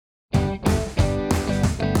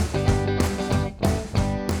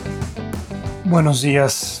Buenos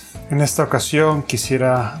días. En esta ocasión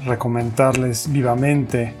quisiera recomendarles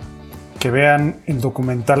vivamente que vean el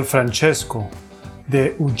documental Francesco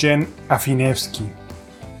de Eugen Afinevsky,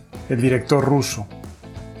 el director ruso.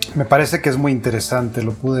 Me parece que es muy interesante,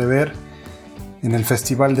 lo pude ver en el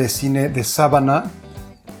Festival de Cine de Savannah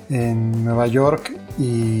en Nueva York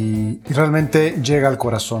y realmente llega al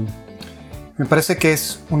corazón. Me parece que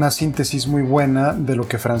es una síntesis muy buena de lo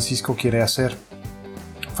que Francisco quiere hacer.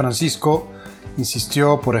 Francisco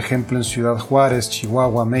insistió, por ejemplo, en Ciudad Juárez,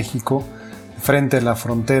 Chihuahua, México, frente a la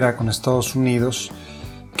frontera con Estados Unidos,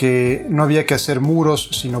 que no había que hacer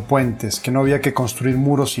muros sino puentes, que no había que construir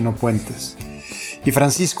muros sino puentes. Y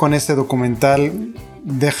Francisco en este documental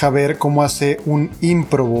deja ver cómo hace un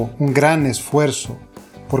ímprobo, un gran esfuerzo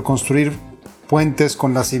por construir puentes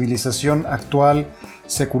con la civilización actual,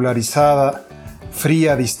 secularizada,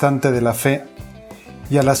 fría, distante de la fe.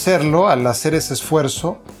 Y al hacer ese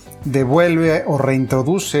esfuerzo, devuelve o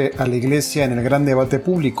reintroduce a la Iglesia en el gran debate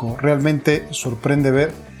público. Realmente sorprende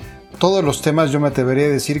ver todos los temas. Yo me atrevería a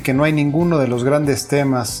decir que no hay ninguno de los grandes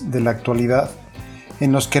temas de la actualidad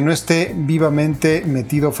en los que no esté vivamente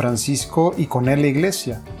metido Francisco y con él la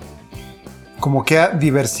Iglesia. Como que ha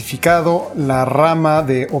diversificado la rama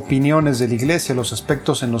de opiniones de la Iglesia, los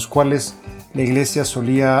aspectos en los cuales la Iglesia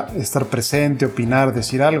solía estar presente, opinar,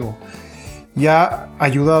 decir algo. Y ha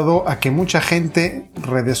ayudado a que mucha gente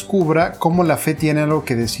redescubra cómo la fe tiene algo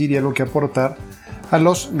que decir y algo que aportar a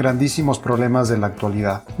los grandísimos problemas de la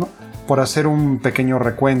actualidad, ¿no? Por hacer un pequeño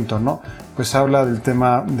recuento, ¿no? Pues habla del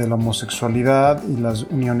tema de la homosexualidad y las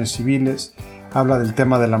uniones civiles, habla del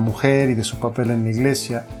tema de la mujer y de su papel en la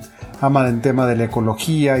Iglesia, habla del tema de la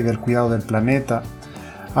ecología y del cuidado del planeta,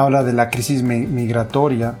 habla de la crisis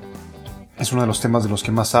migratoria, es uno de los temas de los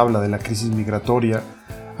que más habla, de la crisis migratoria.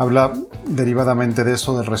 Habla derivadamente de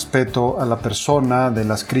eso, del respeto a la persona, de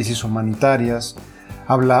las crisis humanitarias.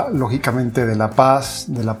 Habla lógicamente de la paz,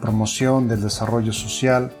 de la promoción, del desarrollo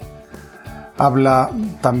social. Habla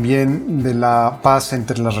también de la paz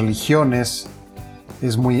entre las religiones.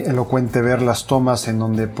 Es muy elocuente ver las tomas en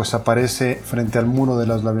donde pues aparece frente al muro de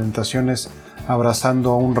las lamentaciones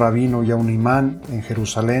abrazando a un rabino y a un imán en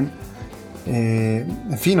Jerusalén.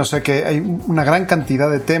 En fin, o sea que hay una gran cantidad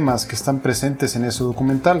de temas que están presentes en ese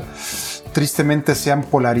documental. Tristemente se han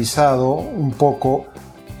polarizado un poco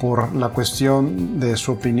por la cuestión de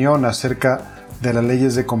su opinión acerca de las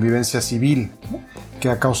leyes de convivencia civil, que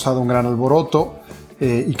ha causado un gran alboroto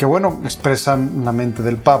y que, bueno, expresan la mente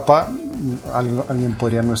del Papa. Alguien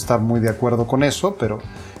podría no estar muy de acuerdo con eso, pero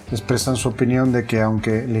expresan su opinión de que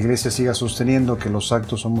aunque la Iglesia siga sosteniendo que los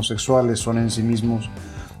actos homosexuales son en sí mismos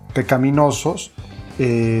pecaminosos,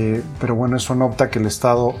 pero bueno, eso no opta que el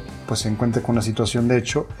Estado pues se encuentre con una situación de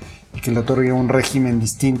hecho y que le otorgue un régimen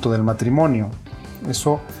distinto del matrimonio.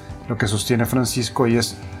 Eso lo que sostiene Francisco, y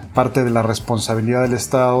es parte de la responsabilidad del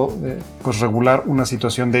Estado pues regular una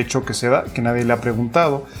situación de hecho que se da, que nadie le ha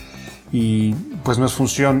preguntado, y pues no es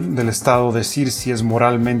función del Estado decir si es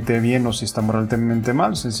moralmente bien o si está moralmente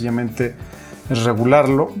mal, sencillamente es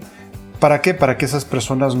regularlo. ¿Para qué? Para que esas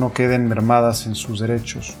personas no queden mermadas en sus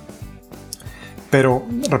derechos. Pero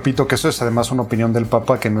repito que eso es además una opinión del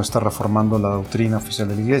Papa que no está reformando la doctrina oficial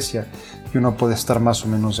de la Iglesia, y uno puede estar más o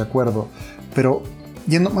menos de acuerdo. Pero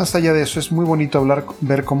yendo más allá de eso, es muy bonito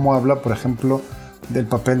ver cómo habla, por ejemplo, del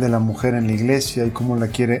papel de la mujer en la Iglesia y cómo la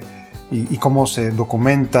quiere y cómo se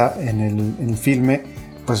documenta en el filme,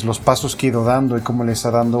 pues los pasos que ha ido dando y cómo le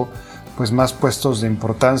está dando pues más puestos de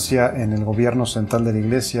importancia en el gobierno central de la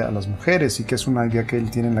Iglesia a las mujeres, y que es una idea que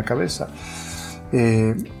él tiene en la cabeza.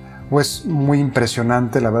 Pues muy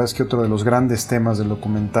impresionante. La verdad es que otro de los grandes temas del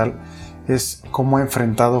documental es cómo ha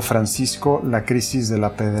enfrentado Francisco la crisis de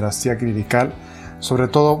la pederastía clerical, sobre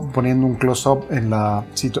todo poniendo un close-up en la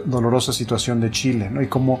dolorosa situación de Chile, ¿no? Y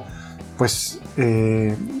cómo pues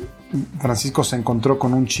Francisco se encontró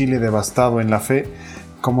con un Chile devastado en la fe,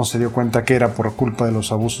 cómo se dio cuenta que era por culpa de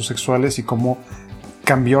los abusos sexuales y cómo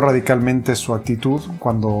cambió radicalmente su actitud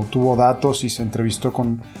cuando tuvo datos y se entrevistó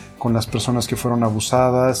con las personas que fueron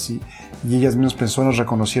abusadas, y ellas mismas personas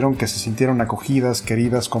reconocieron que se sintieron acogidas,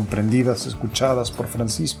 queridas, comprendidas, escuchadas por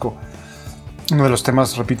Francisco. Uno de los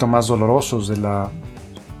temas, repito, más dolorosos de la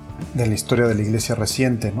historia de la Iglesia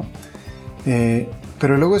reciente, ¿no?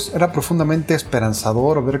 Pero luego era profundamente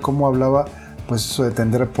esperanzador ver cómo hablaba pues eso de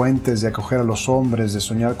tender puentes, de acoger a los hombres, de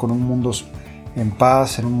soñar con un mundo en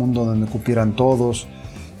paz, en un mundo donde cupieran todos.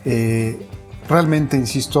 Realmente,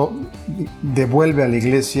 insisto, devuelve a la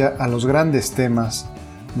Iglesia a los grandes temas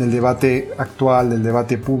del debate actual, del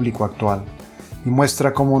debate público actual, y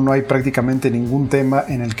muestra cómo no hay prácticamente ningún tema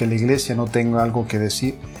en el que la Iglesia no tenga algo que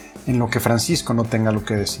decir, en lo que Francisco no tenga algo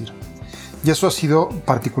que decir. Y eso ha sido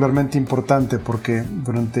particularmente importante porque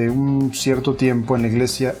durante un cierto tiempo en la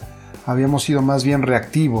Iglesia habíamos sido más bien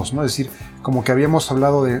reactivos, ¿no? Es decir, como que habíamos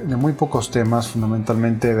hablado de muy pocos temas,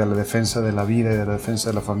 fundamentalmente de la defensa de la vida y de la defensa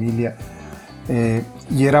de la familia,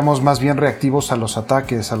 y éramos más bien reactivos a los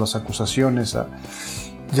ataques, a las acusaciones.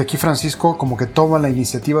 Y aquí Francisco como que toma la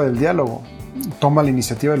iniciativa del diálogo, toma la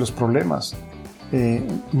iniciativa de los problemas,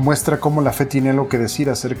 muestra cómo la fe tiene algo que decir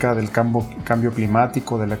acerca del cambio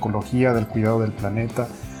climático, de la ecología, del cuidado del planeta,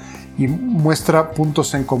 y muestra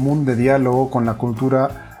puntos en común de diálogo con la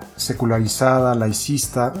cultura secularizada,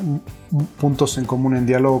 laicista, puntos en común en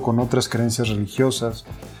diálogo con otras creencias religiosas,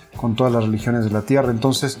 con todas las religiones de la tierra.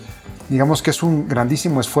 Entonces, digamos que es un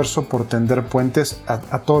grandísimo esfuerzo por tender puentes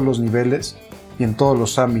a todos los niveles y en todos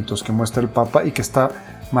los ámbitos que muestra el Papa y que está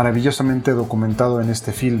maravillosamente documentado en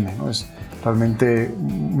este filme, ¿no? Es realmente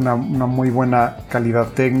una muy buena calidad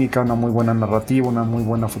técnica, una muy buena narrativa, una muy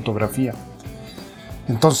buena fotografía.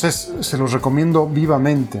 Entonces se los recomiendo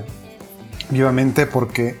vivamente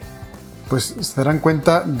porque pues se darán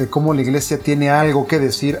cuenta de cómo la Iglesia tiene algo que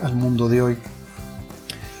decir al mundo de hoy.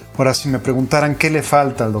 Ahora, si me preguntaran qué le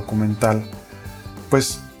falta al documental,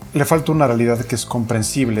 pues le falta una realidad que es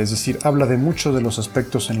comprensible, es decir, habla de muchos de los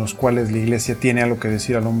aspectos en los cuales la Iglesia tiene algo que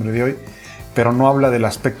decir al hombre de hoy, pero no habla del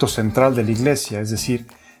aspecto central de la Iglesia, es decir,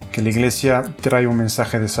 que la Iglesia trae un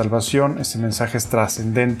mensaje de salvación, ese mensaje es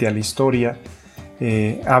trascendente a la historia,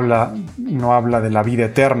 no habla de la vida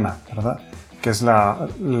eterna, ¿verdad? Que es la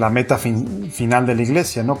meta final de la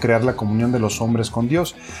Iglesia, ¿no? Crear la comunión de los hombres con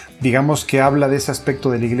Dios. Digamos que habla de ese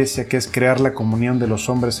aspecto de la Iglesia que es crear la comunión de los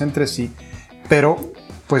hombres entre sí, pero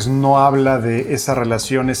pues no habla de esa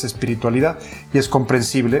relación, esa espiritualidad, y es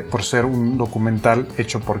comprensible por ser un documental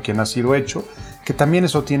hecho por quien ha sido hecho, que también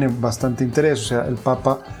eso tiene bastante interés. O sea, el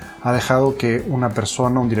Papa ha dejado que una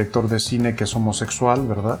persona, un director de cine que es homosexual,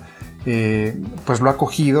 ¿verdad? Pues lo ha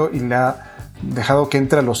acogido y le ha dejado que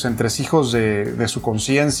entre a los entresijos de su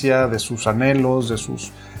conciencia, de sus anhelos,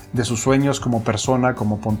 de sus sueños como persona,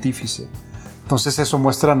 como pontífice. Entonces eso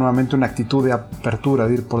muestra nuevamente una actitud de apertura,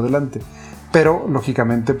 de ir por delante. Pero,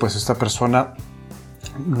 lógicamente, pues esta persona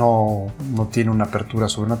no tiene una apertura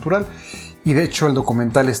sobrenatural. Y de hecho el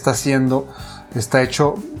documental está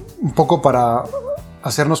hecho un poco para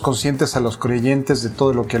hacernos conscientes a los creyentes de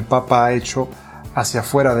todo lo que el Papa ha hecho hacia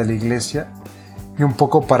afuera de la Iglesia y un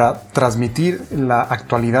poco para transmitir la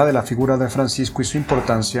actualidad de la figura de Francisco y su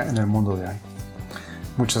importancia en el mundo de hoy.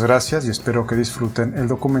 Muchas gracias y espero que disfruten el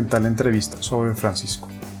documental Entrevista sobre Francisco.